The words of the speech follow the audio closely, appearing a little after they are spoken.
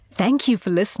Thank you for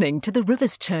listening to the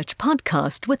Rivers Church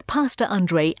podcast with Pastor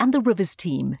Andre and the Rivers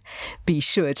team. Be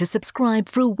sure to subscribe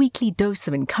for a weekly dose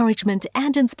of encouragement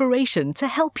and inspiration to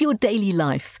help your daily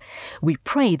life. We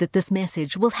pray that this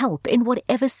message will help in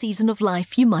whatever season of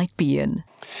life you might be in.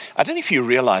 I don't know if you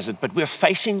realize it, but we're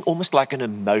facing almost like an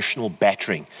emotional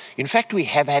battering. In fact, we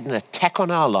have had an attack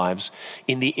on our lives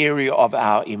in the area of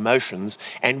our emotions,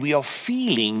 and we are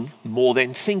feeling more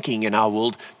than thinking in our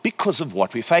world because of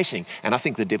what we're facing. And I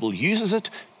think the devil uses it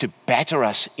to batter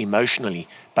us emotionally,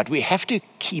 but we have to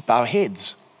keep our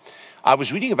heads. I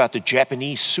was reading about the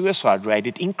Japanese suicide rate.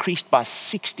 It increased by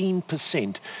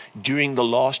 16% during the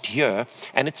last year.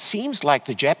 And it seems like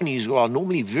the Japanese, who are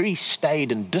normally very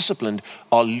staid and disciplined,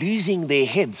 are losing their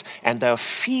heads and they're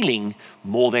feeling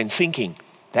more than thinking.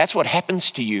 That's what happens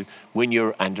to you when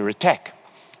you're under attack.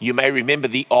 You may remember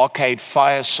the Arcade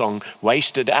Fire song,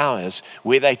 Wasted Hours,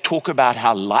 where they talk about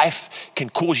how life can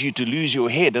cause you to lose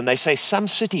your head. And they say some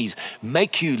cities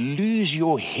make you lose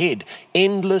your head.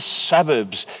 Endless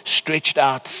suburbs stretched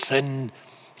out thin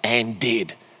and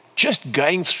dead. Just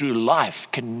going through life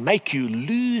can make you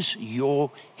lose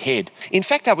your head. In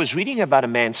fact, I was reading about a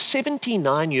man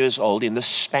 79 years old in the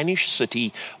Spanish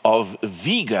city of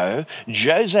Vigo,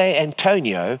 Jose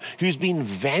Antonio, who's been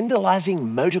vandalizing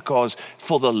motor cars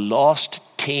for the last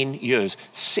 10 years,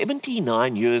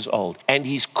 79 years old, and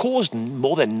he's caused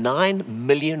more than 9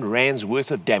 million rands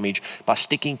worth of damage by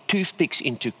sticking toothpicks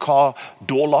into car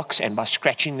door locks and by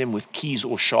scratching them with keys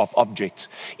or sharp objects.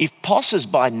 If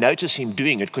passers-by notice him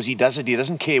doing it, because he does it, he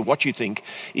doesn't care what you think,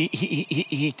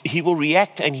 he will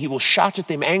react and he will shout at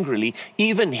them angrily,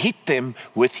 even hit them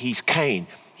with his cane.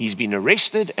 He's been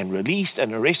arrested and released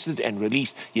and arrested and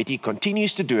released, yet he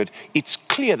continues to do it. It's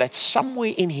clear that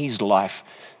somewhere in his life,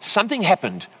 something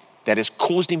happened that has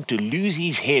caused him to lose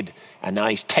his head, and now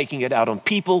he's taking it out on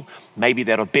people, maybe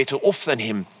that are better off than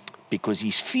him, because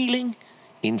he's feeling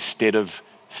instead of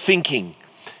thinking.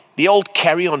 The old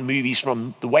Carry-On movies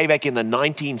from the way back in the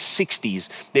 1960s,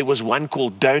 there was one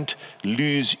called Don't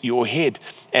Lose Your Head.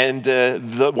 And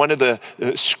one of the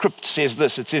scripts says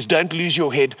this. It says, don't lose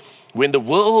your head when the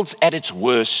world's at its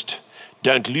worst.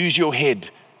 Don't lose your head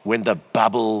when the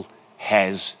bubble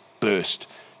has burst.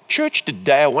 Church,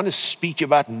 today I want to speak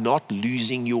about not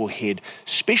losing your head,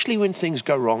 especially when things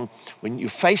go wrong. When you're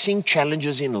facing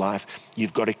challenges in life,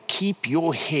 you've got to keep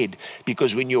your head,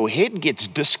 because when your head gets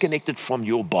disconnected from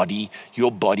your body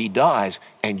dies,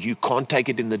 and you can't take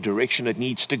it in the direction it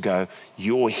needs to go.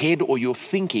 Your head or your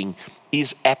thinking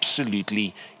is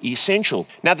absolutely essential.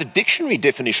 Now, the dictionary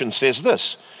definition says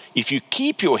this: if you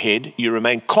keep your head, you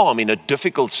remain calm in a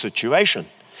difficult situation.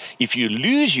 If you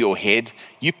lose your head,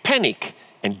 you panic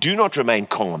and do not remain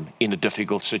calm in a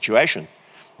difficult situation.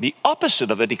 The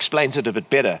opposite of it explains it a bit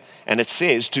better, and it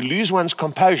says to lose one's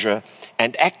composure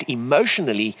and act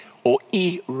emotionally or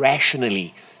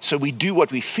irrationally. So we do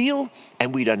what we feel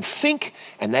and we don't think,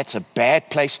 and that's a bad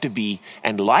place to be.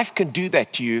 And life can do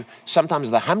that to you.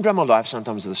 Sometimes the humdrum of life,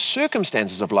 sometimes the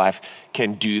circumstances of life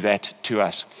can do that to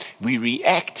us. We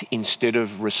react instead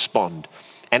of respond.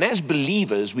 And as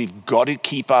believers, we've got to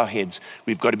keep our heads.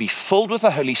 We've got to be filled with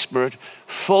the Holy Spirit,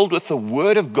 filled with the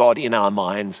Word of God in our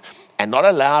minds, and not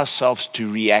allow ourselves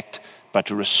to react, but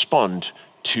to respond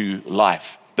to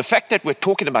life. The fact that we're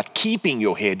talking about keeping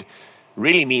your head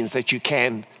really means that you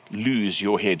can lose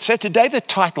your head. So today the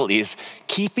title is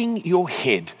Keeping Your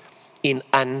Head in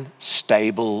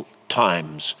Unstable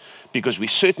Times, because we're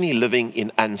certainly living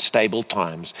in unstable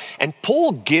times. And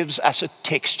Paul gives us a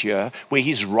text here where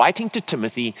he's writing to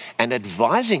Timothy and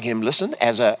advising him, listen,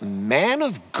 as a man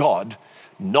of God,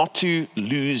 not to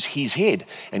lose his head.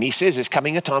 And he says there's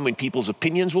coming a time when people's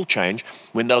opinions will change,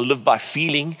 when they'll live by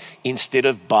feeling instead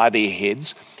of by their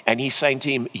heads. And he's saying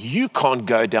to him, you can't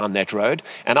go down that road.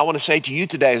 And I want to say to you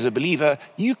today as a believer,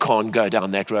 you can't go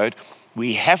down that road.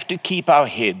 We have to keep our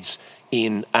heads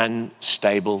in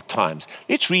unstable times.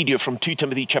 Let's read here from 2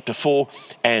 Timothy chapter 4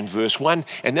 and verse 1,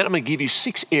 and then I'm going to give you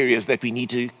 6 areas that we need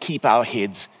to keep our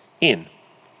heads in.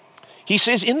 He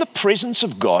says, in the presence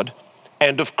of God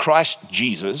and of Christ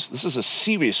Jesus, this is a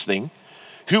serious thing,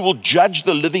 who will judge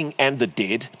the living and the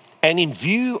dead, and in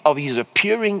view of his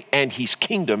appearing and his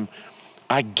kingdom,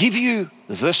 I give you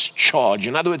this charge.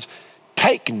 In other words,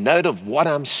 take note of what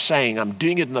I'm saying. I'm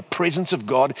doing it in the presence of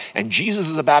God, and Jesus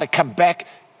is about to come back.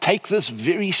 Take this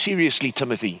very seriously,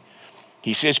 Timothy.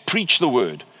 He says, preach the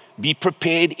word. Be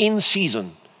prepared in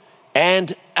season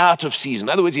and out of season.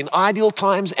 In other words, in ideal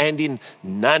times and in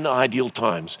non-ideal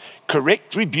times.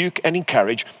 Correct, rebuke, and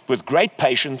encourage with great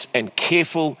patience and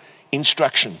careful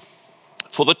instruction.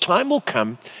 For the time will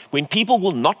come when people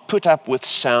will not put up with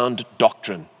sound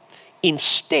doctrine.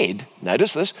 Instead,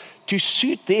 notice this, to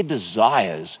suit their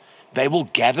desires, they will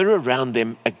gather around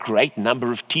them a great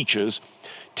number of teachers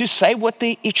to say what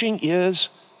their itching ears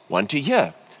want to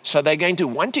hear. So they're going to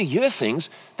want to hear things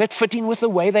that fit in with the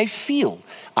way they feel.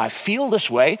 I feel this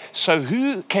way, so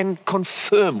who can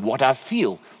confirm what I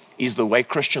feel is the way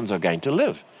Christians are going to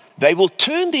live. They will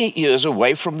turn their ears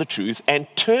away from the truth and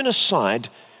turn aside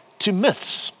to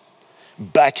myths.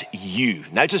 But you,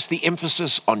 notice the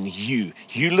emphasis on you.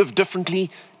 You live differently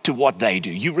to what they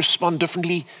do. You respond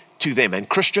differently to them. And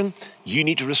Christian, you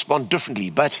need to respond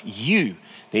differently. But you,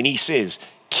 then he says,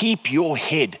 keep your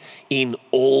head in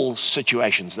all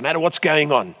situations, no matter what's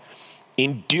going on.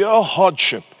 Endure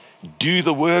hardship. Do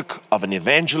the work of an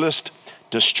evangelist.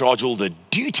 Discharge all the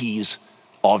duties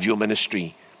of your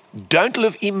ministry. Don't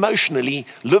live emotionally,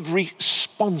 live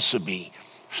responsibly.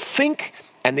 Think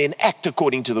and then act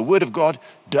according to the word of God.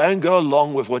 Don't go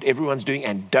along with what everyone's doing,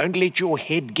 and don't let your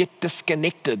head get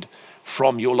disconnected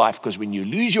from your life, because when you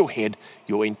lose your head,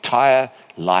 your entire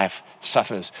life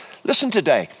suffers. Listen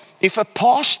today, if a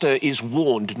pastor is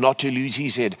warned not to lose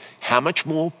his head, how much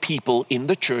more people in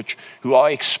the church who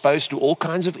are exposed to all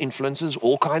kinds of influences,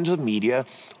 all kinds of media,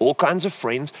 all kinds of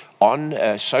friends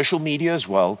on social media as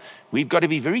well. We've got to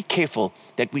be very careful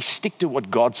that we stick to what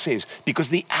God says, because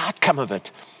the outcome of it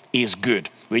is good.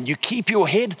 When you keep your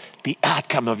head, the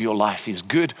outcome of your life is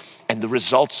good, and the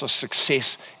results are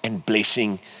success and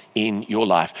blessing in your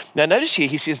life. Now notice here,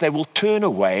 he says they will turn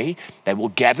away, they will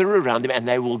gather around them, and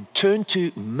they will turn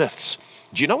to myths.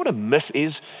 Do you know what a myth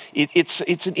is? It's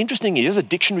an interesting, it is a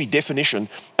dictionary definition.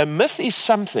 A myth is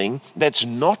something that's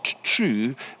not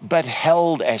true, but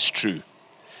held as true.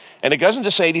 And it goes on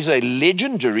to say it is a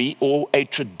legendary or a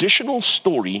traditional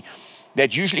story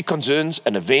that usually concerns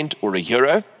an event or a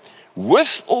hero,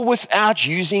 with or without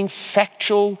using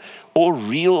factual or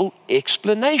real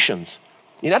explanations.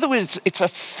 In other words, it's a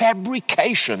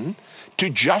fabrication to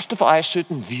justify a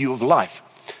certain view of life.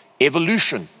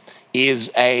 Evolution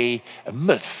is a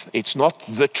myth. It's not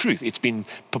the truth. It's been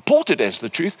purported as the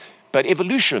truth, but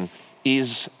evolution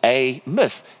is a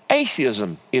myth.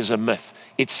 Atheism is a myth.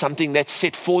 It's something that's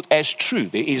set forth as true.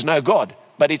 There is no God,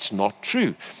 but it's not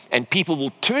true. And people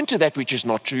will turn to that which is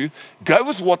not true, go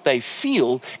with what they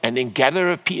feel, and then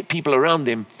gather people around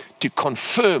them to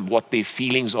confirm what their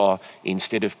feelings are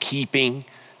instead of keeping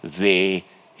their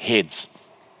heads.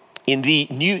 In the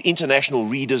New International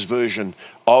Reader's version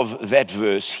of that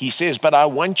verse, he says, but I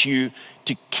want you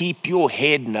to keep your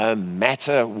head no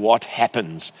matter what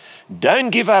happens. Don't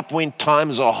give up when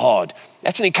times are hard.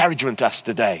 That's an encouragement to us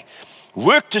today.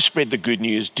 Work to spread the good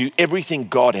news. Do everything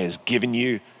God has given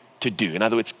you to do. In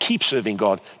other words, keep serving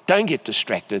God. Don't get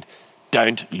distracted.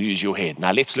 Don't lose your head.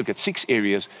 Now let's look at 6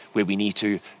 areas where we need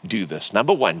to do this.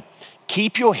 Number 1,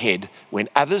 keep your head when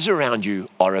others around you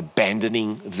are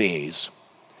abandoning theirs.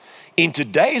 In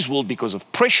today's world, because of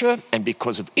pressure and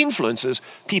because of influences,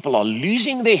 people are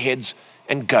losing their heads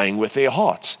and going with their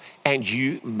hearts. And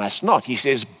you must not. He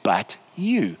says, but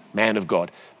you, man of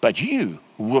God, but you,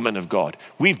 woman of God.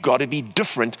 We've got to be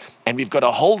different, and we've got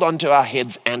to hold on to our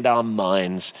heads and our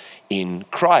minds in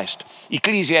Christ.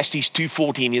 Ecclesiastes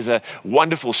 2:14 is a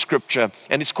wonderful scripture,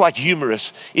 and it's quite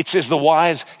humorous. It says, the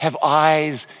wise have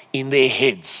eyes in their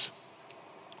heads,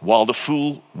 while the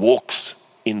fool walks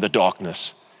in the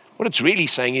darkness. What it's really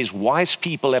saying is wise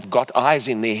people have got eyes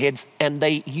in their heads and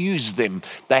they use them.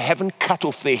 They haven't cut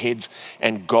off their heads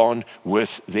and gone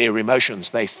with their emotions.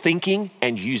 They're thinking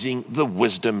and using the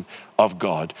wisdom of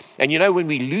God. And you know, when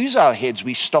we lose our heads,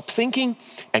 we stop thinking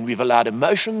and we've allowed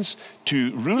emotions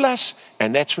to rule us,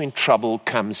 and that's when trouble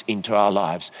comes into our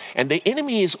lives. And the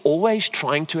enemy is always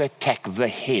trying to attack the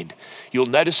head. You'll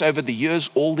notice over the years,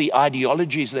 all the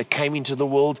ideologies that came into the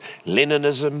world,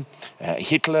 Leninism,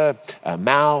 Hitler,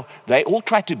 Mao, they all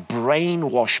tried to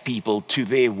brainwash people to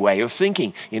their way of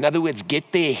thinking. In other words,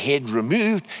 get their head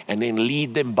removed and then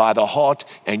lead them by the heart,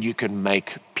 and you can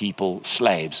make people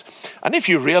slaves. And if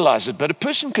you realize it, but a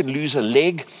person can lose a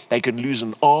leg, they can lose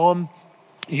an arm,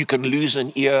 you can lose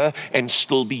an ear and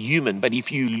still be human. But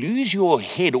if you lose your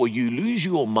head or you lose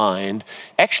your mind,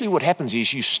 actually what happens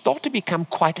is you start to become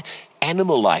quite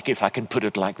animal-like, if I can put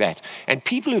it like that. And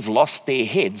people who've lost their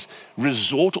heads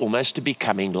resort almost to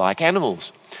becoming like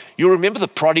animals. You remember the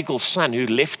prodigal son who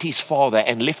left his father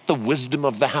and left the wisdom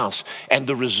of the house and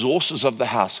the resources of the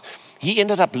house. He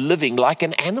ended up living like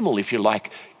an animal, if you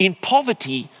like, in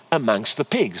poverty amongst the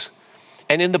pigs.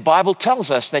 And then the Bible tells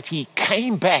us that he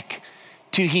came back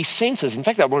to his senses. In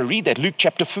fact, I want to read that, Luke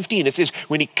chapter 15. It says,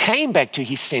 when he came back to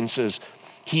his senses,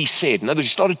 he said. In other words,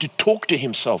 he started to talk to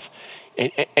himself.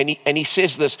 And he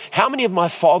says this, how many of my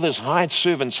father's hired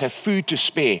servants have food to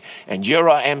spare? And here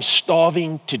I am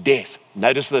starving to death.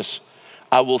 Notice this.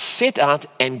 I will set out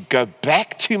and go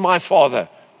back to my father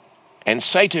and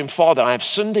say to him, Father, I have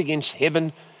sinned against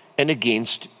heaven and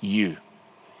against you.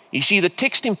 You see, the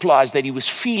text implies that he was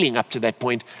feeling up to that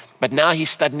point, but now he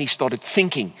suddenly started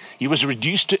thinking. He was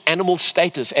reduced to animal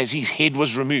status as his head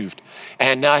was removed.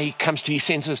 And now he comes to his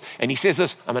senses and he says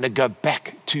this, I'm going to go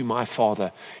back to my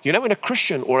Father. You know, when a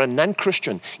Christian or a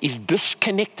non-Christian is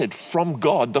disconnected from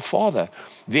God the Father,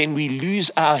 then we lose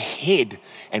our head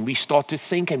and we start to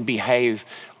think and behave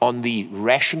on the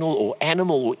rational or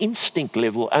animal or instinct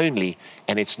level only.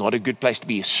 And it's not a good place to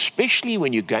be, especially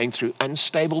when you're going through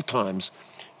unstable times.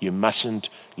 You mustn't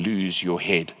lose your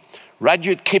head.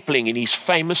 Rudyard Kipling, in his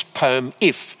famous poem,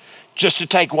 If, just to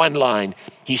take one line,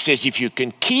 he says, if you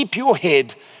can keep your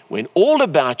head when all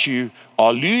about you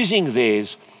are losing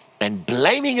theirs and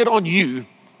blaming it on you,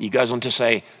 he goes on to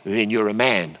say, then you're a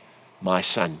man, my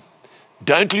son.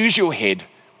 Don't lose your head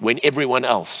when everyone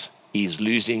else is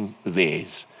losing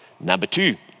theirs. Number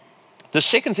two, the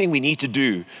second thing we need to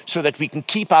do so that we can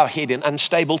keep our head in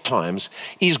unstable times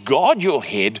is guard your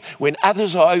head when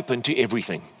others are open to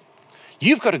everything.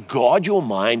 You've got to guard your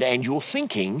mind and your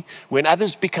thinking when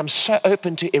others become so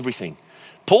open to everything.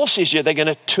 Paul says here they're going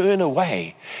to turn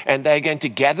away and they're going to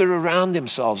gather around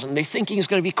themselves and their thinking is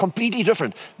going to be completely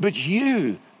different. But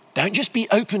you don't just be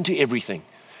open to everything.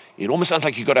 It almost sounds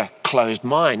like you've got a closed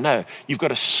mind. No, you've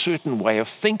got a certain way of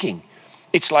thinking.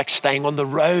 It's like staying on the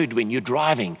road when you're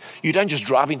driving. You don't just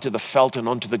drive into the veld and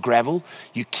onto the gravel.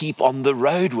 You keep on the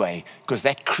roadway because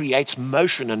that creates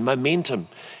motion and momentum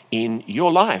in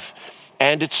your life.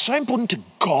 And it's so important to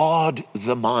guard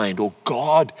the mind or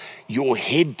guard your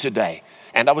head today.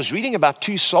 And I was reading about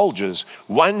two soldiers,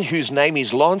 one whose name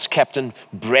is Lance Captain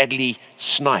Bradley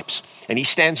Snipes. And he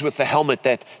stands with the helmet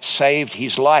that saved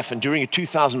his life. And during a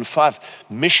 2005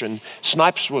 mission,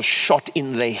 Snipes was shot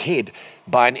in the head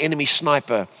by an enemy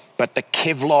sniper, but the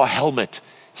Kevlar helmet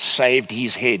saved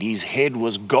his head. His head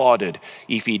was guarded.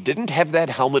 If he didn't have that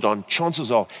helmet on,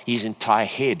 chances are his entire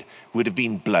head would have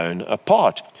been blown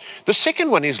apart. The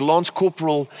second one is Lance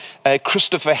Corporal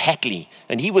Christopher Hatley,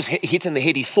 and he was hit in the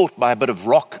head, he thought, by a bit of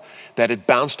rock that had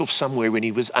bounced off somewhere when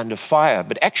he was under fire,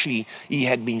 but actually he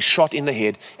had been shot in the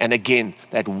head, and again,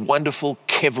 that wonderful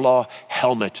Kevlar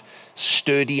helmet,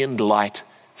 sturdy and light,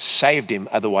 saved him,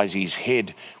 otherwise his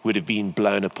head would have been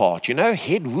blown apart. You know,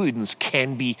 head wounds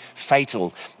can be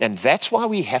fatal, and that's why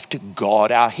we have to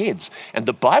guard our heads. And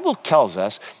the Bible tells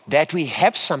us that we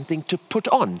have something to put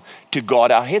on to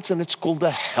guard our heads, and it's called the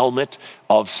helmet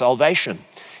of salvation.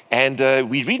 And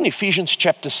we read in Ephesians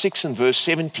chapter 6 and verse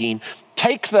 17,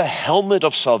 take the helmet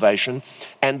of salvation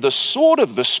and the sword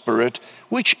of the Spirit,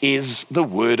 which is the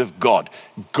word of God.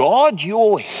 Guard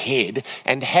your head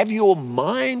and have your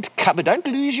mind covered. Don't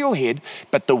lose your head,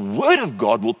 but the word of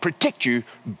God will protect you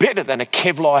better than a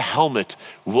Kevlar helmet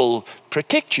will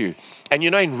protect you. And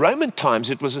you know, in Roman times,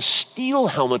 it was a steel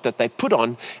helmet that they put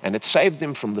on, and it saved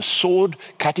them from the sword,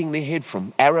 cutting their head,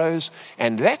 from arrows.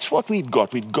 And that's what we've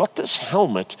got. We've got this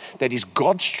helmet that is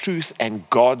God's truth and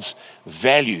God's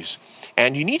values.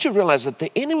 And you need to realize that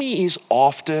the enemy is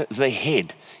after the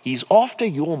head. He's after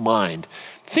your mind.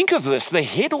 Think of this. The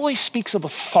head always speaks of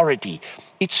authority.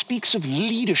 It speaks of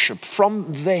leadership.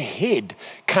 From the head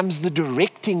comes the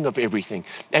directing of everything.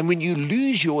 And when you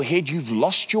lose your head, you've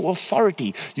lost your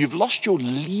authority. You've lost your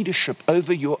leadership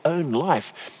over your own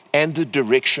life and the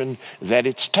direction that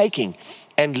it's taking.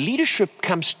 And leadership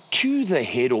comes to the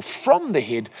head or from the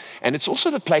head, and it's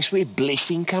also the place where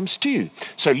blessing comes to.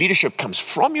 So leadership comes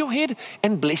from your head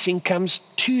and blessing comes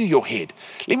to your head.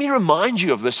 Let me remind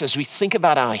you of this as we think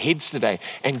about our heads today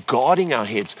and guarding our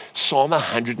heads. Psalm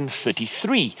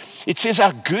 133. It says,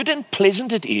 how good and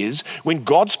pleasant it is when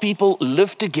God's people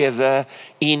live together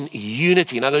in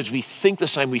unity. In other words, we think the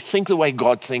same, we think the way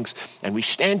God thinks, and we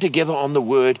stand together on the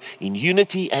word in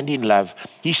unity and in love.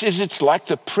 He says it's like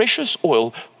the precious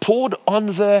oil poured on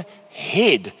the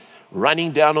head,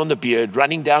 running down on the beard,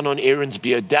 running down on Aaron's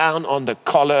beard, down on the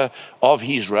collar of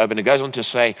his robe. And it goes on to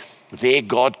say, there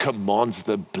God commands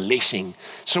the blessing.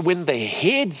 So when the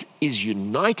head is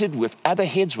united with other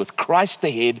heads, with Christ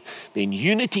the head, then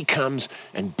unity comes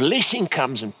and blessing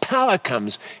comes and power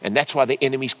comes. And that's why the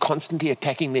enemy's constantly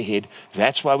attacking the head.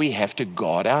 That's why we have to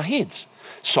guard our heads.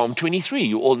 Psalm 23,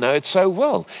 you all know it so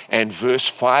well. And verse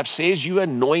 5 says, you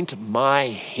anoint my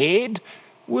head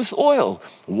with oil.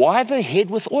 Why the head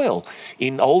with oil?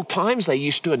 In old times, they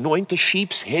used to anoint the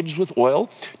sheep's heads with oil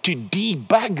to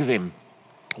debug them.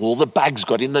 All the bugs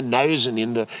got in the nose and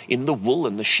in the wool,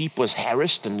 and the sheep was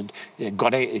harassed and it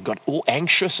got all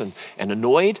anxious and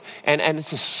annoyed. And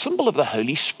it's a symbol of the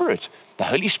Holy Spirit. The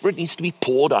Holy Spirit needs to be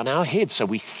poured on our heads so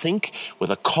we think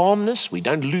with a calmness, we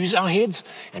don't lose our heads,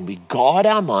 and we guard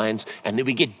our minds, and then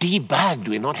we get debugged.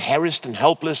 We're not harassed and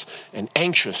helpless and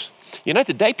anxious. You know,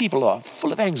 today people are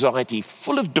full of anxiety,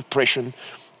 full of depression,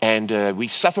 and we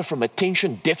suffer from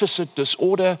attention deficit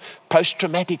disorder,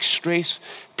 post-traumatic stress.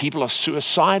 People are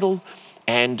suicidal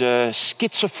and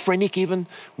schizophrenic even.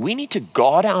 We need to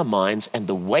guard our minds, and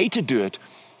the way to do it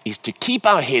is to keep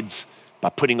our heads by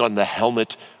putting on the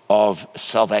helmet of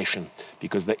salvation,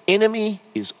 because the enemy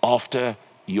is after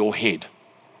your head.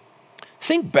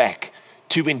 Think back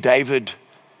to when David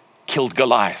killed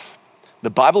Goliath. The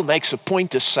Bible makes a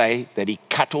point to say that he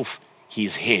cut off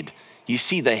his head. You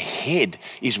see, the head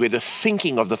is where the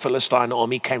thinking of the Philistine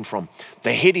army came from.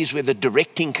 The head is where the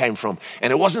directing came from.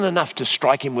 And it wasn't enough to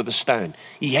strike him with a stone.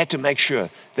 He had to make sure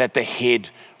that the head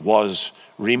was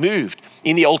removed.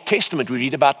 In the Old Testament, we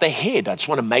read about the head. I just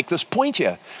want to make this point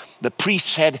here. The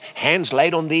priests had hands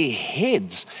laid on their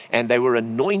heads, and they were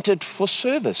anointed for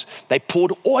service. They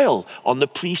poured oil on the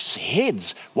priests'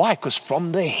 heads. Why? Because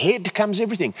from the head comes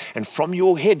everything, and from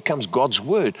your head comes God's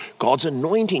word. God's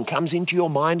anointing comes into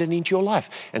your mind and into your life.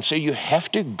 And so you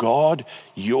have to guard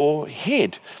your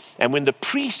head. And when the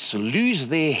priests lose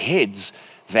their heads,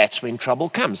 that's when trouble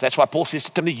comes. That's why Paul says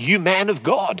to Timothy, you man of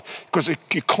God, because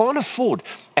you can't afford,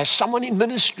 as someone in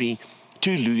ministry,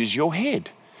 to lose your head.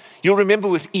 You'll remember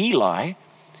with Eli,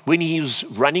 when he was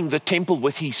running the temple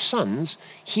with his sons,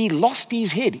 he lost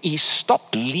his head. He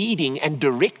stopped leading and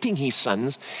directing his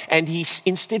sons, and he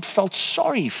instead felt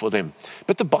sorry for them.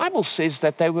 But the Bible says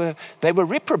that they were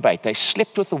reprobate. They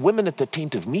slept with the women at the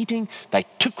tent of meeting. They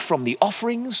took from the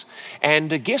offerings.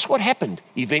 And guess what happened?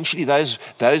 Eventually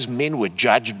those men were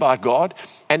judged by God.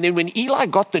 And then when Eli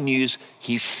got the news,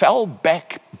 he fell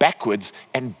backwards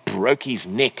and broke his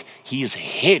neck. His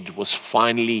head was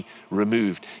finally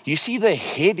removed. You see, the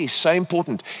head is so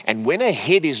important. And when a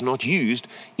head is not used,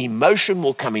 emotion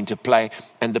will come into play,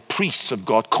 and the priests of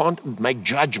God can't make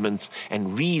judgments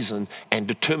and reason and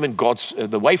determine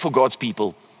the way for God's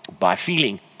people by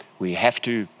feeling. We have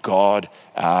to guard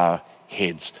our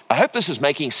heads. I hope this is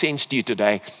making sense to you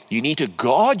today. You need to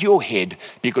guard your head,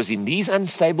 because in these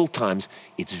unstable times,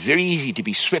 it's very easy to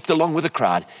be swept along with the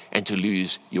crowd and to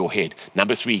lose your head.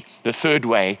 Number 3, the third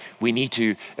way we need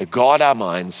to guard our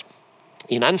minds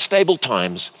in unstable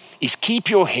times is keep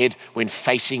your head when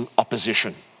facing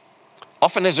opposition.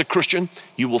 Often as a Christian,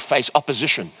 you will face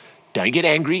opposition. Don't get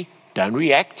angry, don't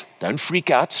react, don't freak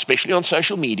out, especially on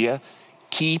social media.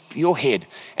 Keep your head.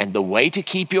 And the way to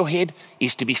keep your head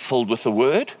is to be filled with the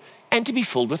Word and to be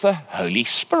filled with the Holy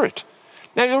Spirit.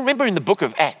 Now, you remember in the book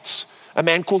of Acts, a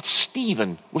man called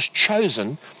Stephen was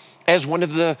chosen as one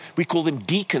of we call them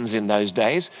deacons in those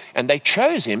days, and they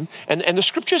chose him. And the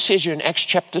scripture says here in Acts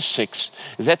chapter 6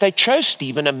 that they chose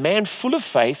Stephen, a man full of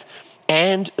faith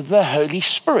and the Holy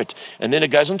Spirit. And then it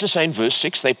goes on to say in verse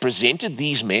 6, they presented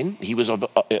these men, he was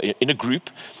in a group,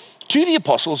 to the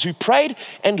apostles, who prayed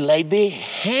and laid their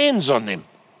hands on them.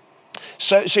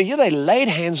 So here they laid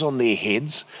hands on their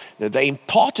heads. They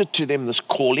imparted to them this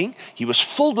calling. He was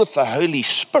filled with the Holy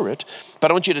Spirit. But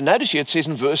I want you to notice here, it says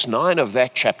in verse 9 of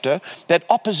that chapter, that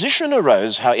opposition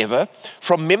arose, however,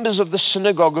 from members of the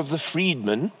synagogue of the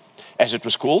freedmen, as it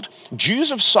was called,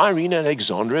 Jews of Cyrene and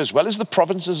Alexandria, as well as the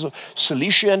provinces of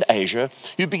Cilicia and Asia,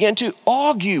 who began to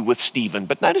argue with Stephen.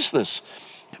 But notice this,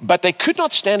 but they could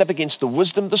not stand up against the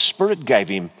wisdom the Spirit gave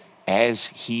him as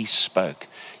he spoke.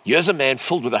 Here's a man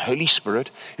filled with the Holy Spirit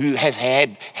who has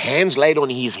had hands laid on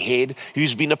his head,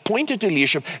 who's been appointed to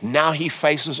leadership. Now he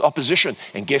faces opposition.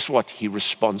 And guess what? He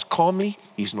responds calmly.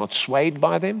 He's not swayed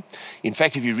by them. In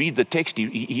fact, if you read the text,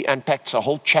 he unpacks a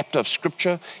whole chapter of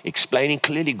scripture explaining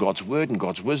clearly God's word and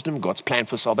God's wisdom, God's plan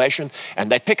for salvation.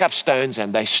 And they pick up stones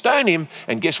and they stone him.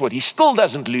 And guess what? He still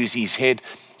doesn't lose his head.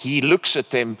 He looks at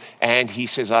them and he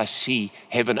says, I see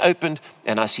heaven opened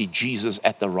and I see Jesus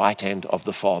at the right hand of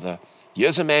the Father.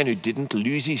 Here's a man who didn't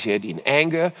lose his head in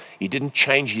anger. He didn't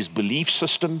change his belief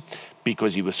system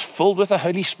because he was filled with the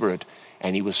Holy Spirit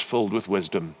and he was filled with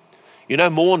wisdom. You know,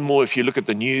 more and more, if you look at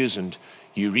the news and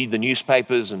you read the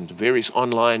newspapers and various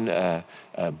online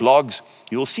blogs,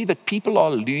 you'll see that people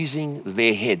are losing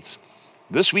their heads.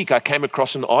 This week I came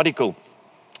across an article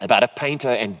about a painter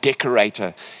and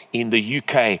decorator in the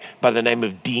UK by the name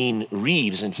of Dean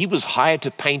Reeves, and he was hired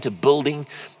to paint a building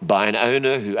by an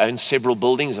owner who owns several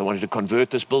buildings. I wanted to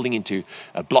convert this building into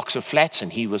blocks of flats,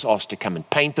 and he was asked to come and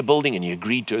paint the building, and he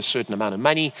agreed to a certain amount of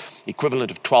money,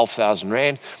 equivalent of 12,000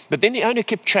 rand. But then the owner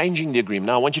kept changing the agreement.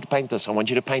 "No, I want you to paint this, I want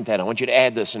you to paint that, I want you to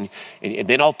add this, and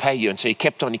then I'll pay you." And so he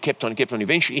kept on.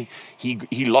 Eventually,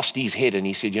 he lost his head, and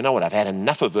he said, "You know what, I've had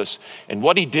enough of this." And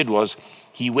what he did was,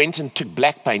 he went and took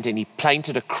black paint and he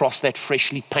painted across that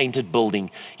freshly painted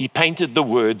building. He painted the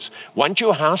words, "Want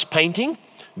your house painting?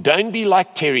 Don't be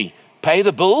like Terry. Pay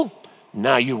the bill?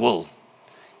 Now you will."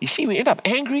 You see, we end up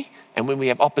angry, and when we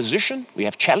have opposition, we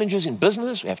have challenges in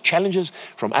business, we have challenges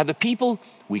from other people,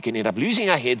 we can end up losing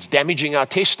our heads, damaging our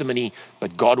testimony.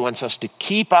 But God wants us to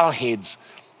keep our heads,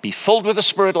 be filled with the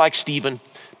Spirit like Stephen,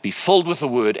 be filled with the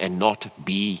Word, and not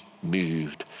be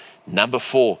moved. Number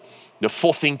 4, the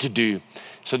fourth thing to do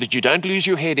so that you don't lose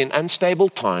your head in unstable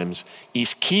times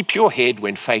is keep your head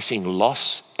when facing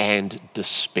loss and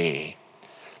despair.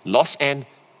 Loss and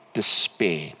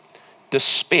despair.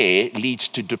 Despair leads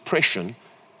to depression.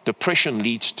 Depression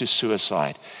leads to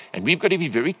suicide. And we've got to be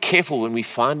very careful when we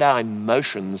find our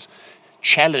emotions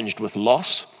challenged with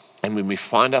loss and when we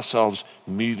find ourselves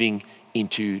moving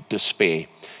into despair.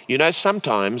 You know,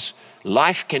 sometimes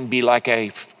life can be like a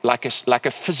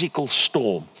physical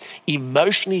storm.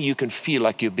 Emotionally, you can feel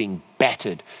like you're being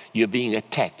battered, you're being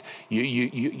attacked,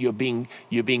 you're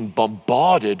being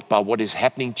bombarded by what is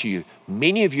happening to you.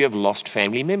 Many of you have lost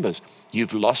family members.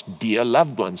 You've lost dear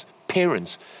loved ones,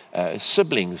 parents,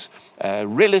 siblings,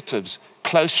 relatives,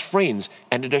 close friends,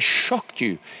 and it has shocked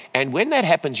you. And when that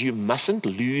happens, you mustn't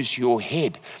lose your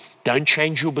head. Don't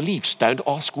change your beliefs. Don't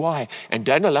ask why. And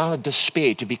don't allow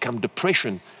despair to become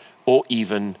depression or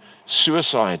even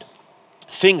suicide.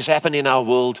 Things happen in our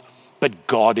world, but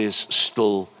God is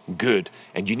still good.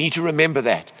 And you need to remember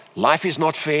that. Life is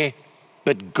not fair,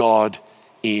 but God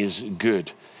is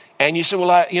good. And you say,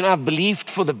 "Well, I've believed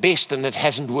for the best and it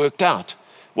hasn't worked out."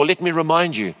 Well, let me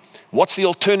remind you, what's the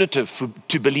alternative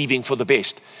to believing for the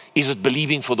best? Is it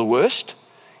believing for the worst?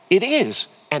 It is.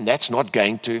 And that's not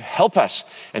going to help us.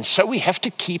 And so we have to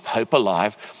keep hope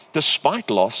alive despite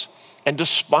loss and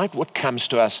despite what comes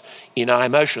to us in our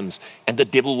emotions. And the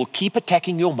devil will keep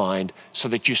attacking your mind so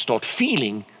that you start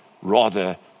feeling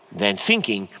rather than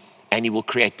thinking, and he will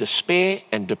create despair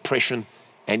and depression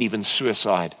and even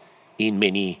suicide in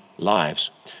many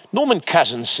lives. Norman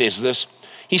Cousins says this.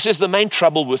 He says the main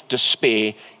trouble with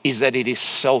despair is that it is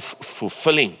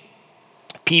self-fulfilling.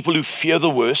 People who fear the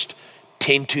worst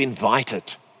tend to invite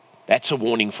it. That's a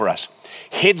warning for us.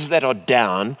 Heads that are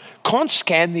down can't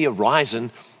scan the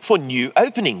horizon for new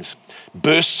openings.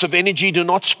 Bursts of energy do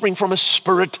not spring from a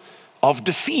spirit of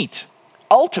defeat.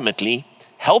 Ultimately,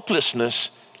 helplessness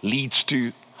leads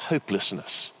to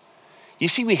hopelessness. You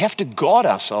see, we have to guard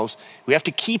ourselves. We have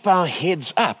to keep our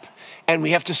heads up. And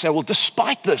we have to say, well,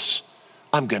 despite this,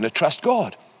 I'm going to trust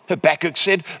God. Habakkuk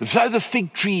said, "Though the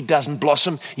fig tree doesn't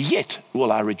blossom, yet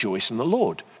will I rejoice in the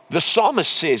Lord." The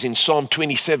psalmist says in Psalm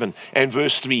 27 and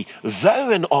verse 3,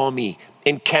 "Though an army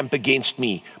encamp against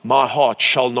me, my heart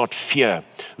shall not fear.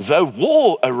 Though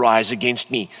war arise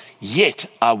against me, yet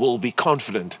I will be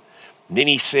confident." And then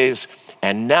he says,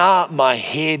 "And now my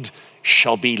head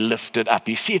shall be lifted up."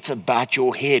 You see, it's about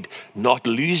your head, not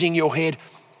losing your head,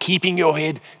 keeping your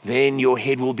head. Then your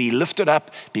head will be lifted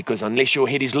up, because unless your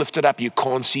head is lifted up, you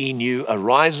can't see new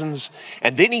horizons.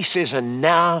 And then he says, "And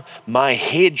now my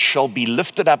head shall be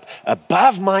lifted up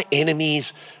above my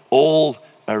enemies all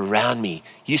around me."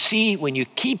 You see, when you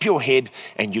keep your head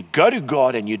and you go to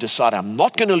God and you decide, "I'm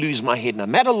not going to lose my head no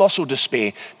matter loss or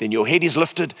despair," then your head is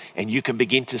lifted and you can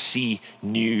begin to see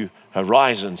new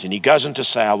horizons. And he goes on to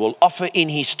say, "I will offer in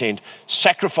his tent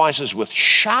sacrifices with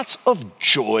shouts of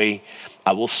joy.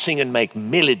 I will sing and make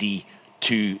melody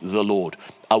to the Lord."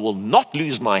 I will not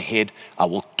lose my head. I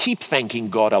will keep thanking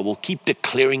God. I will keep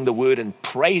declaring the word and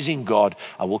praising God.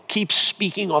 I will keep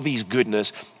speaking of his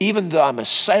goodness. Even though I'm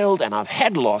assailed and I've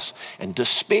had loss and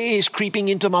despair is creeping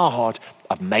into my heart,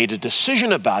 I've made a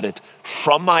decision about it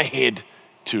from my head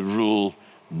to rule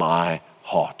my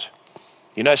heart.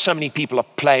 You know, so many people are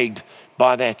plagued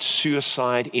by that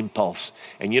suicide impulse.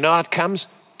 And you know how it comes?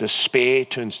 Despair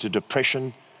turns to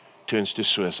depression, turns to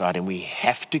suicide, and we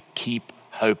have to keep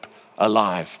hope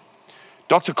alive.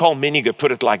 Dr. Cole Meniger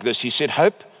put it like this. He said,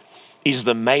 "Hope is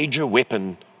the major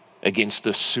weapon against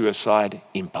the suicide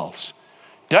impulse."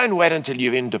 Don't wait until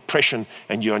you're in depression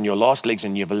and you're on your last legs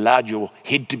and you've allowed your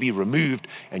head to be removed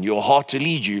and your heart to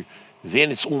lead you.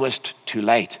 Then it's almost too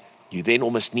late. You then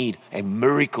almost need a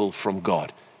miracle from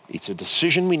God. It's a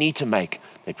decision we need to make,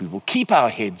 that we will keep our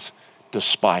heads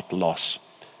despite loss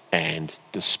and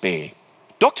despair.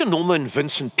 Dr. Norman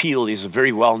Vincent Peale is a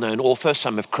very well-known author.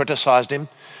 Some have criticized him,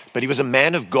 but he was a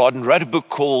man of God and wrote a book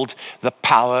called The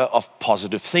Power of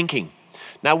Positive Thinking.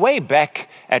 Now, way back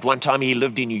at one time, he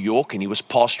lived in New York and he was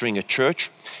pastoring a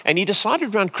church, and he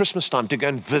decided around Christmas time to go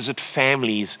and visit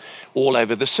families all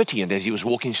over the city. And as he was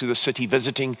walking through the city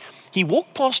visiting, he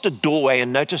walked past a doorway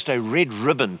and noticed a red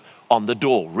ribbon on the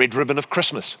door, red ribbon of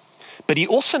Christmas. But he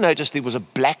also noticed there was a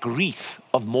black wreath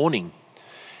of mourning.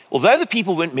 Although the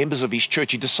people weren't members of his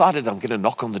church, he decided, I'm going to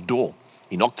knock on the door.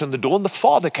 He knocked on the door and the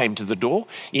father came to the door.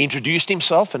 He introduced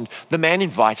himself and the man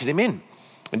invited him in.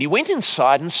 And he went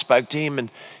inside and spoke to him. And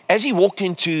as he walked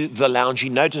into the lounge, he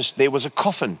noticed there was a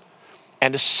coffin.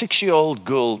 And a 6-year-old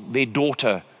girl, their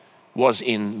daughter, was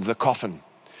in the coffin.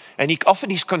 And he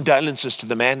offered his condolences to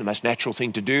the man, the most natural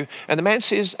thing to do. And the man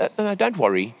says, no, don't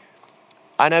worry.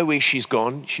 I know where she's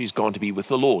gone. She's gone to be with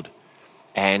the Lord.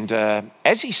 And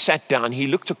as he sat down, he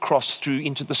looked across through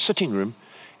into the sitting room.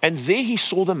 And there he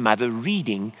saw the mother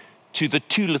reading to the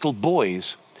 2 little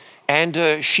boys.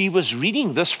 And she was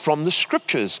reading this from the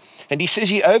scriptures. And he says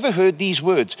he overheard these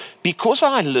words, because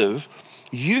I live,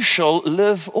 you shall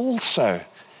live also.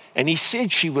 And he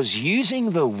said she was using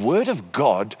the word of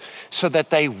God so that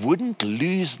they wouldn't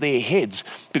lose their heads.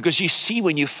 Because you see,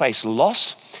 when you face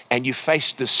loss and you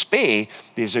face despair,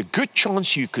 there's a good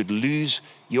chance you could lose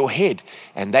your head.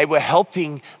 And they were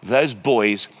helping those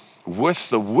boys with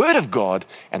the word of God.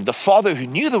 And the father who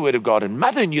knew the word of God and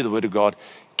mother who knew the word of God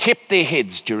kept their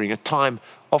heads during a time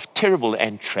of terrible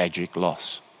and tragic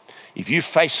loss. If you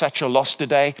face such a loss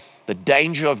today, the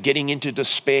danger of getting into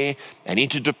despair and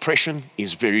into depression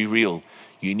is very real.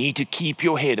 You need to keep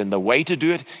your head, and the way to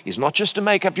do it is not just to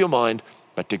make up your mind,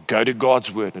 but to go to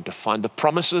God's word and to find the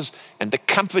promises and the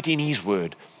comfort in his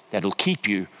word that will keep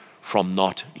you from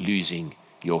not losing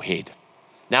your head.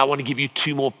 Now I want to give you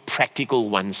 2 more practical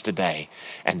ones today,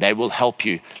 and they will help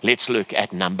you. Let's look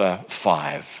at number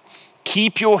 5.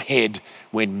 Keep your head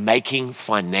when making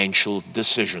financial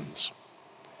decisions.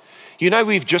 You know,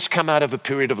 we've just come out of a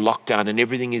period of lockdown and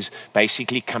everything is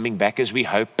basically coming back, as we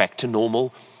hope, back to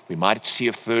normal. We might see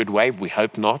a 3rd wave, we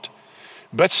hope not.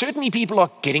 But certainly people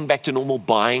are getting back to normal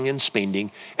buying and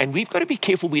spending, and we've got to be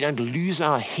careful we don't lose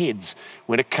our heads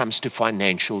when it comes to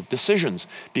financial decisions,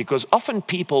 because often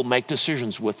people make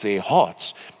decisions with their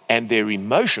hearts and their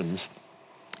emotions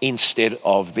instead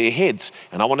of their heads.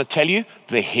 And I want to tell you,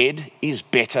 the head is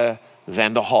better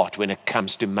than the heart when it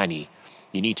comes to money.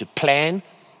 You need to plan,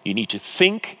 you need to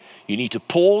think, you need to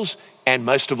pause, and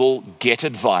most of all, get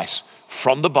advice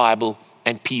from the Bible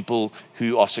and people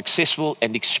who are successful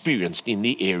and experienced in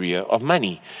the area of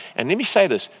money. And let me say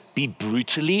this, be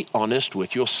brutally honest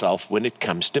with yourself when it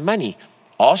comes to money.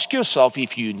 Ask yourself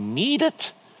if you need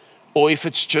it or if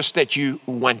it's just that you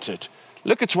want it.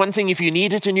 Look, it's one thing if you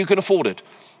need it and you can afford it.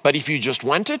 But if you just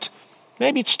want it,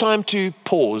 maybe it's time to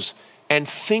pause and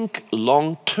think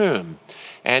long term.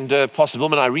 And Pastor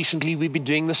Wilma and I recently, we've been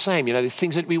doing the same. You know, there's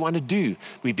things that we want to do.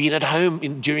 We've been at home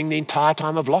during the entire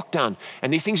time of lockdown,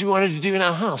 and there's things we wanted to do in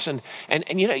our house. And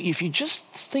you know, if you just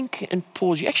think and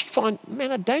pause, you actually find,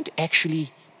 man, I don't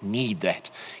actually need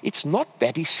that. It's not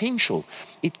that essential.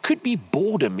 It could be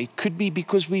boredom. It could be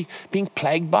because we're being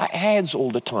plagued by ads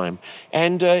all the time.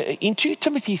 And in 2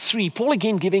 Timothy 3, Paul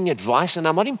again giving advice, and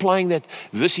I'm not implying that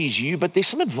this is you, but there's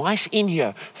some advice in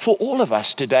here for all of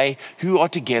us today who are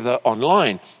together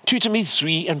online. 2 Timothy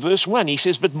 3 and verse 1, he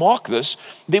says, but mark this,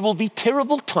 there will be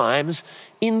terrible times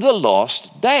in the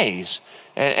last days.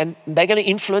 And they're going to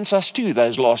influence us too,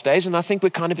 those last days, and I think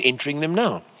we're kind of entering them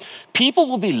now. People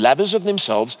will be lovers of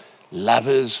themselves,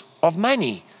 lovers of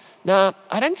money. Now,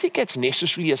 I don't think that's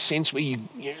necessarily a sense where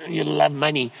you love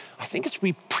money. I think it's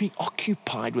we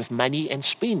preoccupied with money and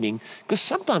spending because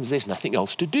sometimes there's nothing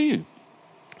else to do.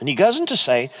 And he goes on to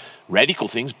say radical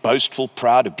things: boastful,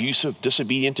 proud, abusive,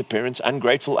 disobedient to parents,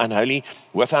 ungrateful, unholy,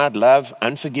 without love,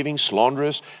 unforgiving,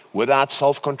 slanderous, without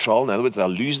self-control. In other words, they'll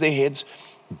lose their heads.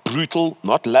 Brutal,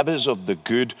 not lovers of the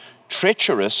good,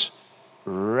 treacherous,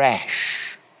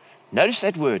 rash. Notice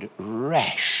that word,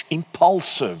 rash,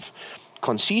 impulsive,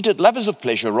 conceited, lovers of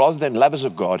pleasure rather than lovers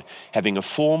of God, having a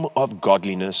form of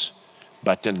godliness,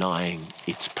 but denying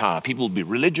its power. People will be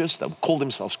religious, they'll call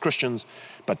themselves Christians,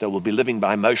 but they will be living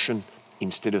by emotion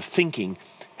instead of thinking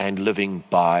and living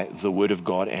by the word of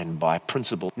God and by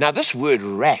principle. Now, this word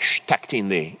rash tucked in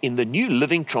there, in the New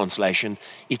Living Translation,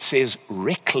 it says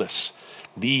reckless.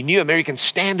 The New American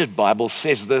Standard Bible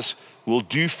says this, will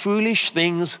do foolish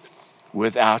things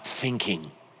without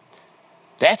thinking.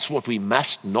 That's what we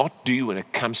must not do when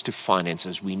it comes to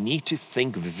finances. We need to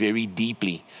think very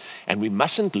deeply, and we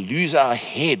mustn't lose our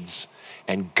heads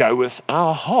and go with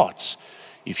our hearts.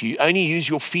 If you only use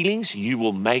your feelings, you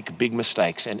will make big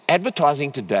mistakes. And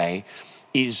advertising today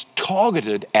is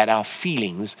targeted at our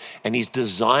feelings and is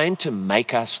designed to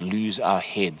make us lose our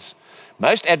heads.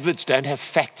 Most adverts don't have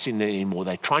facts in there anymore.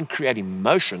 They try and create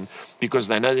emotion because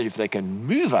they know that if they can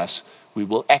move us, we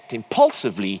will act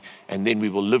impulsively, and then we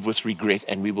will live with regret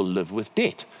and we will live with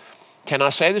debt. Can I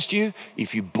say this to you?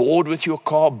 If you're bored with your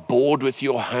car, bored with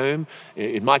your home,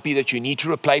 it might be that you need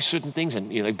to replace certain things,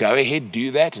 and go ahead, do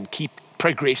that, and keep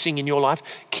progressing in your life,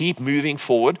 keep moving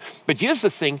forward. But here's the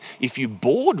thing, if you're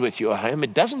bored with your home,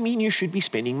 it doesn't mean you should be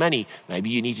spending money. Maybe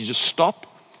you need to just stop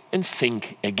and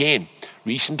think again.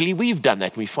 Recently, we've done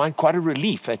that. We find quite a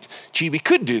relief that, we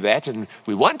could do that, and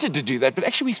we wanted to do that, but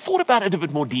actually we thought about it a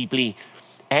bit more deeply,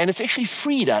 and it's actually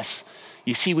freed us.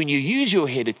 You see, when you use your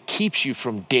head, it keeps you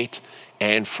from debt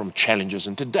and from challenges.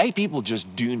 And today, people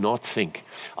just do not think.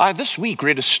 I this week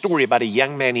read a story about a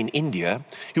young man in India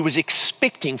who was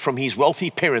expecting from his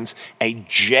wealthy parents a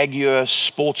Jaguar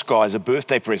sports car as a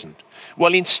birthday present.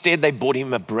 Well, instead, they bought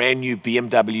him a brand new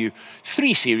BMW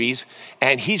 3 Series,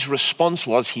 and his response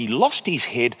was he lost his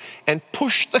head and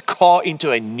pushed the car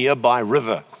into a nearby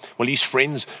river. Well, his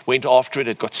friends went after it.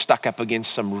 It got stuck up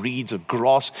against some reeds of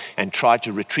grass and tried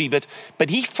to retrieve it. But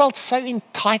he felt so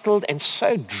entitled and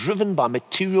so driven by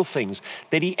material things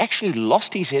that he actually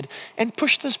lost his head and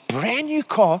pushed this brand new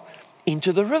car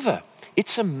into the river.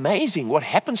 It's amazing what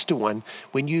happens to one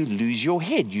when you lose your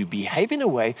head. You behave in a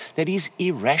way that is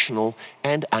irrational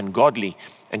and ungodly.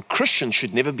 And Christians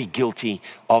should never be guilty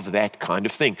of that kind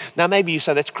of thing. Now, maybe you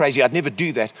say, that's crazy, I'd never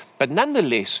do that. But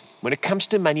nonetheless, when it comes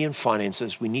to money and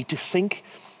finances, we need to think,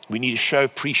 we need to show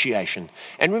appreciation.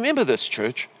 And remember this,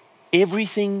 church,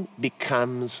 everything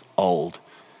becomes old.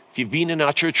 If you've been in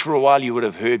our church for a while, you would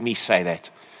have heard me say that.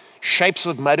 Shapes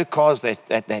of motor cars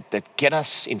that get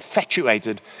us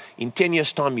infatuated. In 10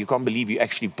 years' time, you can't believe you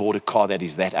actually bought a car that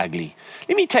is that ugly.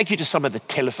 Let me take you to some of the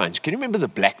telephones. Can you remember the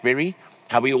BlackBerry?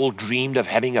 How we all dreamed of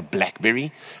having a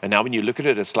BlackBerry? And now when you look at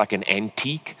it, it's like an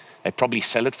antique. They probably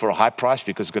sell it for a high price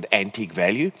because it's got antique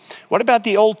value. What about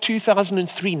the old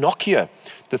 2003 Nokia,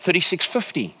 the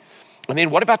 3650? And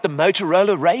then what about the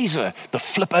Motorola Razr, the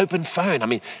flip-open phone? I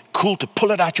mean, cool to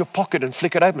pull it out your pocket and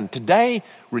flick it open. Today,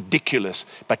 ridiculous.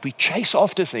 But we chase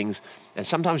after things, and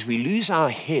sometimes we lose our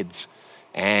heads,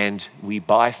 and we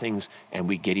buy things, and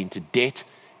we get into debt,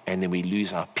 and then we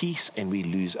lose our peace, and we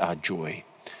lose our joy.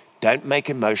 Don't make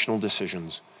emotional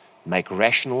decisions. Make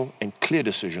rational and clear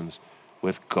decisions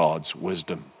with God's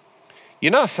wisdom.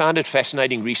 You know, I found it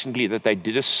fascinating recently that they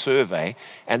did a survey,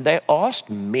 and they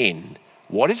asked men,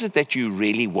 what is it that you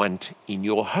really want in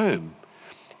your home?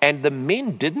 And the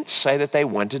men didn't say that they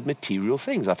wanted material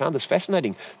things. I found this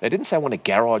fascinating. They didn't say I want a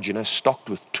garage, stocked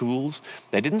with tools.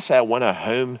 They didn't say I want a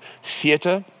home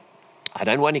theater. I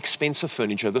don't want expensive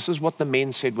furniture. This is what the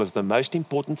men said was the most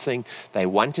important thing they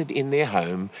wanted in their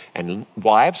home. And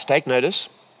wives, take notice,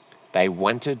 they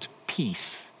wanted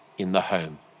peace in the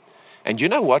home. And you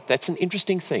know what? That's an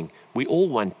interesting thing. We all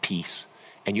want peace.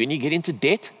 And when you get into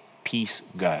debt, peace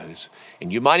goes.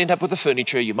 And you might end up with the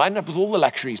furniture, you might end up with all the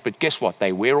luxuries, but guess what?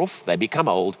 They wear off, they become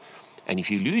old, and if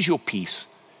you lose your peace,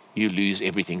 you lose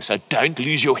everything. So don't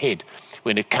lose your head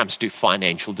when it comes to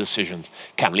financial decisions.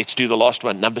 Come, let's do the last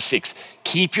one, number 6.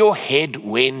 Keep your head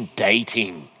when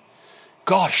dating.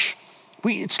 Gosh,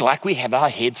 it's like we have our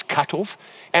heads cut off,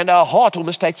 and our heart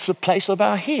almost takes the place of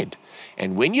our head.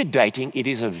 And when you're dating, it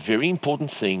is a very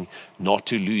important thing not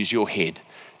to lose your head.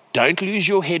 Don't lose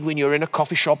your head when you're in a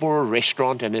coffee shop or a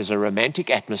restaurant and there's a romantic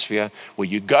atmosphere where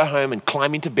you go home and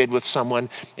climb into bed with someone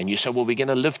and you say, well, we're going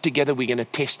to live together, we're going to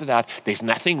test it out. There's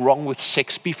nothing wrong with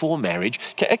sex before marriage.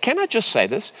 Can I just say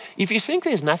this? If you think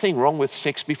there's nothing wrong with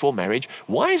sex before marriage,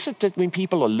 why is it that when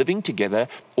people are living together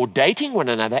or dating one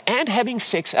another and having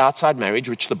sex outside marriage,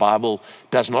 which the Bible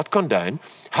does not condone,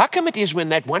 how come it is when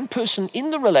that one person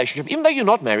in the relationship, even though you're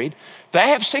not married, they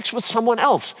have sex with someone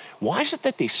else? Why is it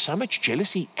that there's so much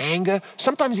jealousy, anger,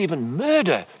 sometimes even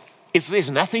murder, if there's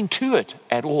nothing to it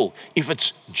at all, if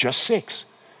it's just sex?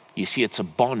 You see, it's a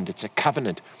bond, it's a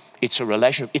covenant, it's a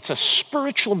relationship, it's a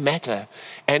spiritual matter,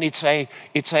 and it's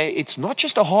not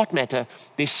just a heart matter.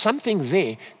 There's something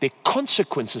there are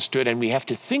consequences to it, and we have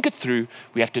to think it through.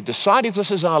 We have to decide if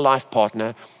this is our life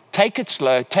partner, take it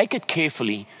slow, take it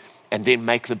carefully, and then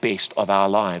make the best of our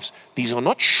lives. These are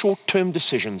not short-term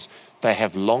decisions. They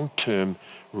have long-term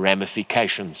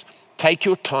ramifications. Take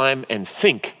your time and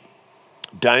think.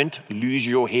 Don't lose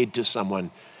your head to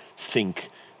someone. Think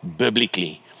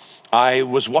biblically. I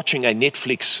was watching a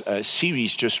Netflix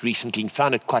series just recently and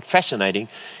found it quite fascinating.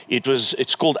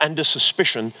 It's called Under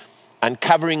Suspicion,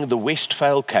 Uncovering the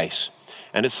Westphal Case.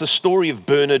 And it's the story of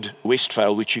Bernard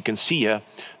Westphal, which you can see here,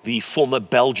 the former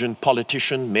Belgian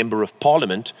politician, member of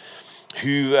parliament,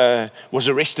 who was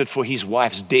arrested for his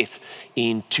wife's death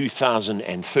in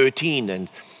 2013. And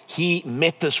he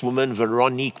met this woman,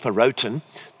 Veronique Perrotin.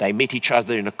 They met each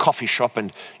other in a coffee shop,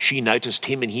 and she noticed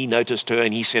him and he noticed her,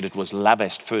 and he said it was love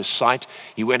at first sight.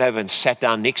 He went over and sat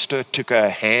down next to her, took her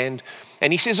hand,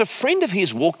 and he says a friend of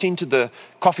his walked into the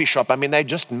coffee shop. I mean, they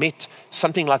just met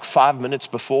something like 5 minutes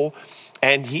before,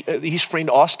 and his friend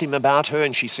asked him about her,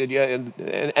 and she said, yeah,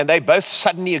 and they both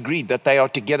suddenly agreed that they are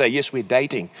together. Yes, we're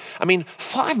dating. I mean,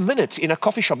 5 minutes in a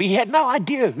coffee shop. He had no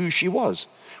idea who she was.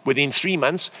 Within 3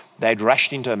 months, they'd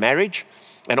rushed into a marriage.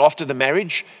 And after the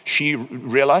marriage, she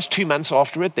realized 2 months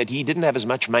after it that he didn't have as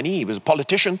much money. He was a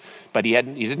politician, but he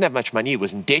didn't have much money. He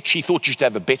was in debt. She thought she should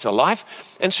have a better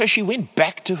life. And so she went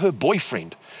back to her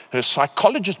boyfriend, her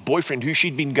psychologist boyfriend, who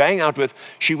she'd been going out with.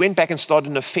 She went back and started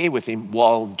an affair with him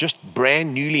while just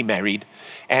brand newly married.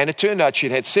 And it turned out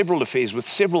she'd had several affairs with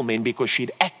several men because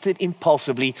she'd acted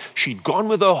impulsively. She'd gone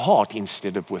with her heart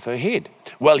instead of with her head.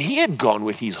 Well, he had gone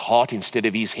with his heart instead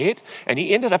of his head, and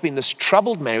he ended up in this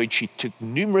troubled marriage. She took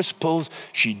numerous pills.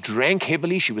 She drank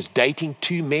heavily. She was dating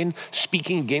 2 men,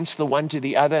 speaking against the one to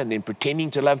the other and then pretending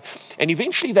to love. And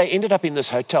eventually they ended up in this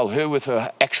hotel, her with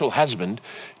her actual husband,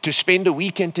 to spend a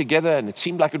weekend together. And it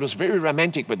seemed like it was very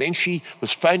romantic, but then she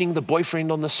was phoning the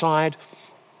boyfriend on the side.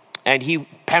 And he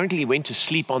apparently went to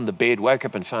sleep on the bed, woke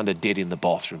up and found her dead in the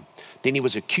bathroom. Then he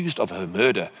was accused of her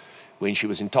murder when she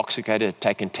was intoxicated,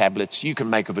 taken tablets. You can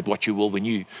make of it what you will when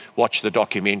you watch the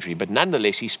documentary. But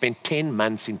nonetheless, he spent 10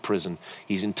 months in prison.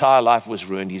 His entire life was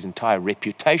ruined. His entire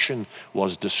reputation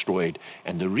was destroyed.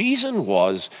 And the reason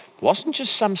wasn't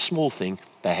just some small thing.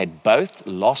 They had both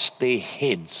lost their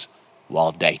heads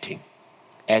while dating.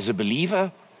 As a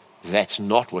believer, that's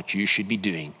not what you should be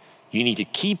doing. You need to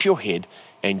keep your head,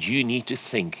 and you need to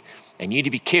think, and you need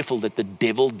to be careful that the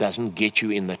devil doesn't get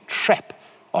you in the trap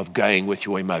of going with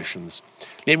your emotions.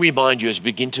 Let me remind you as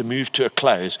we begin to move to a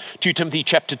close. 2 Timothy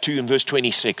chapter 2 and verse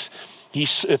 26.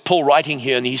 He's Paul writing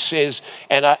here, and he says,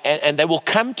 and they will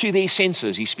come to their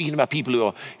senses. He's speaking about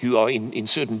people who are in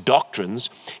certain doctrines.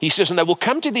 He says, and they will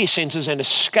come to their senses and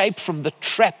escape from the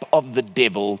trap of the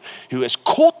devil who has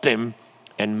caught them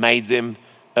and made them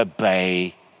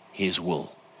obey his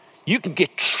will. You can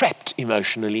get trapped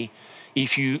emotionally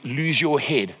if you lose your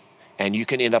head, and you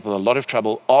can end up with a lot of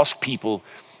trouble. Ask people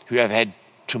who have had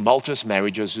tumultuous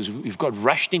marriages, who've got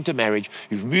rushed into marriage,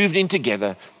 who've moved in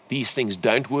together. These things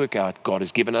don't work out. God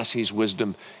has given us his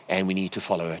wisdom, and we need to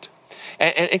follow it.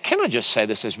 And can I just say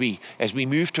this as we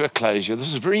move to a close here?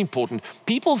 This is very important.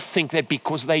 People think that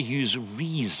because they use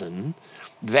reason,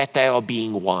 that they are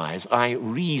being wise. I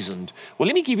reasoned. Well,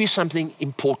 let me give you something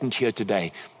important here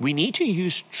today. We need to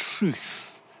use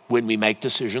truth when we make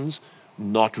decisions,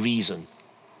 not reason.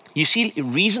 You see,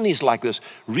 reason is like this.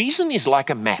 Reason is like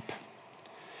a map.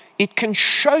 It can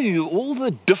show you all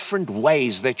the different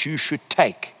ways that you should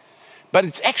take, but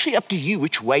it's actually up to you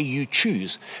which way you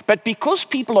choose. But because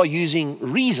people are using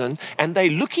reason and they're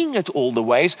looking at all the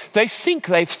ways, they think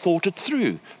they've thought it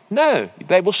through. No,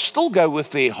 they will still go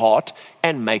with their heart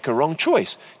and make a wrong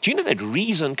choice. Do you know that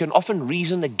reason can often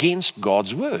reason against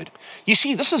God's word? You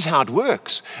see, this is how it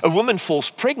works. A woman falls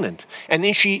pregnant and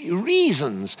then she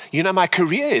reasons, my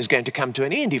career is going to come to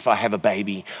an end if I have a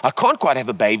baby. I can't quite have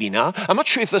a baby now. I'm not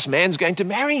sure if this man's going to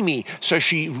marry me. So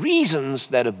she reasons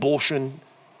that abortion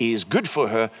is good for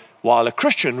her, while a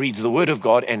Christian reads the word of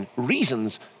God and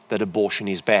reasons that abortion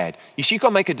is bad. You see, you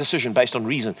can't make a decision based on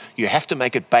reason. You have to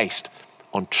make it based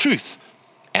on truth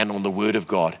and on the word of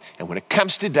God. And when it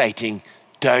comes to dating,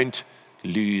 don't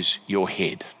lose your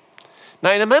head.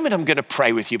 Now, in a moment, I'm going to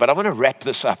pray with you, but I want to wrap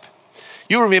this up.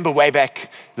 You remember way back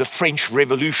the French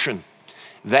Revolution.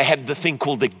 They had the thing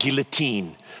called the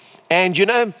guillotine. And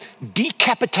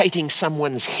decapitating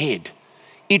someone's head,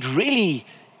 it really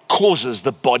causes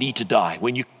the body to die.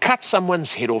 When you cut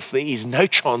someone's head off, there is no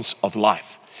chance of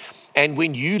life. And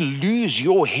when you lose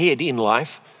your head in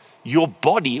life, your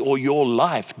body or your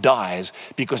life dies,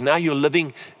 because now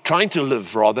you're trying to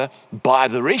live by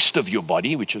the rest of your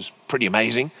body, which is pretty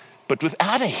amazing. But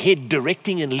without a head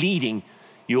directing and leading,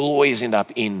 you'll always end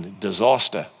up in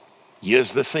disaster.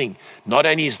 Here's the thing. Not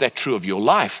only is that true of your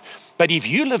life, but if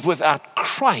you live without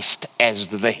Christ as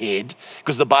the head,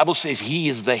 because the Bible says he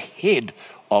is the head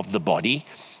of the body,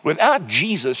 without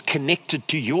Jesus connected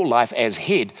to your life as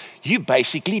head, you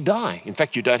basically die. In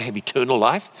fact, you don't have eternal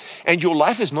life, and your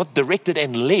life is not directed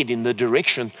and led in the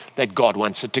direction that God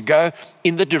wants it to go,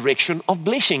 in the direction of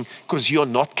blessing, because you're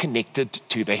not connected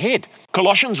to the head.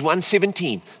 Colossians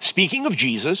 1:17, speaking of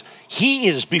Jesus, he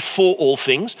is before all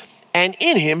things, and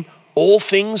in him all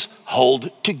things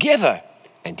hold together.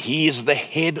 And he is the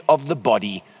head of the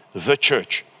body, the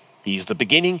church. He is the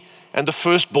beginning and the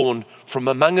firstborn from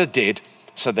among the dead,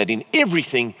 so that in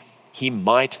everything he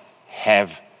might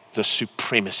have the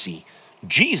supremacy.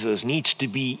 Jesus needs to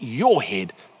be your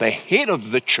head, the head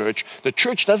of the church. The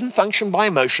church doesn't function by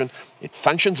emotion. It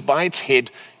functions by its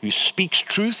head, who speaks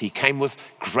truth. He came with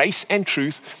grace and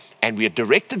truth, and we are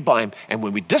directed by him. And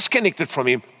when we're disconnected from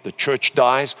him, the church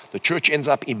dies. The church ends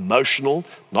up emotional,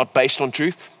 not based on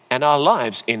truth, and our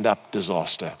lives end up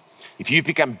disaster. If you've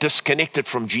become disconnected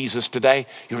from Jesus today,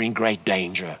 you're in great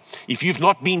danger. If you've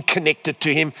not been connected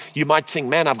to him, you might think,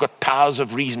 man, I've got powers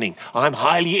of reasoning. I'm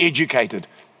highly educated.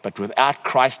 But without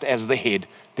Christ as the head,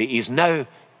 there is no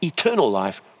eternal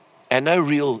life and no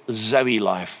real Zoe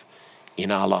life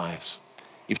in our lives.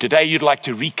 If today you'd like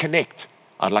to reconnect,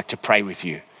 I'd like to pray with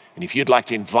you. And if you'd like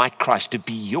to invite Christ to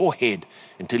be your head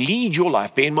and to lead your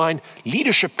life, bear in mind,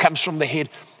 leadership comes from the head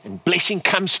and blessing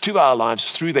comes to our lives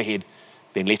through the head,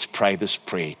 then let's pray this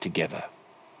prayer together.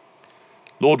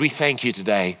 Lord, we thank you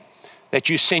today that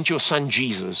you sent your son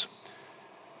Jesus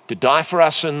to die for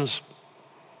our sins,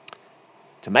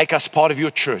 to make us part of your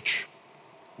church,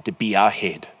 to be our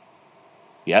head.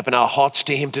 We open our hearts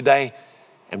to him today,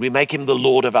 and we make him the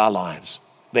Lord of our lives,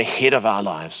 the head of our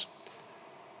lives.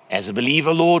 As a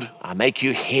believer, Lord, I make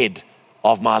you head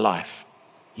of my life.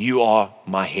 You are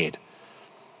my head.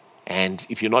 And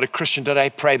if you're not a Christian today,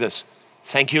 pray this.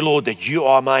 Thank you, Lord, that you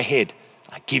are my head.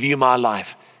 I give you my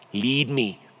life. Lead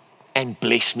me and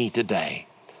bless me today.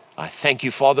 I thank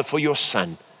you, Father, for your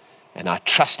son, and I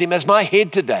trust him as my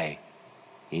head today.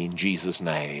 In Jesus'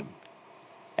 name,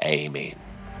 amen.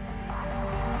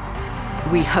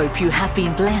 We hope you have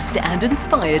been blessed and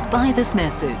inspired by this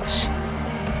message.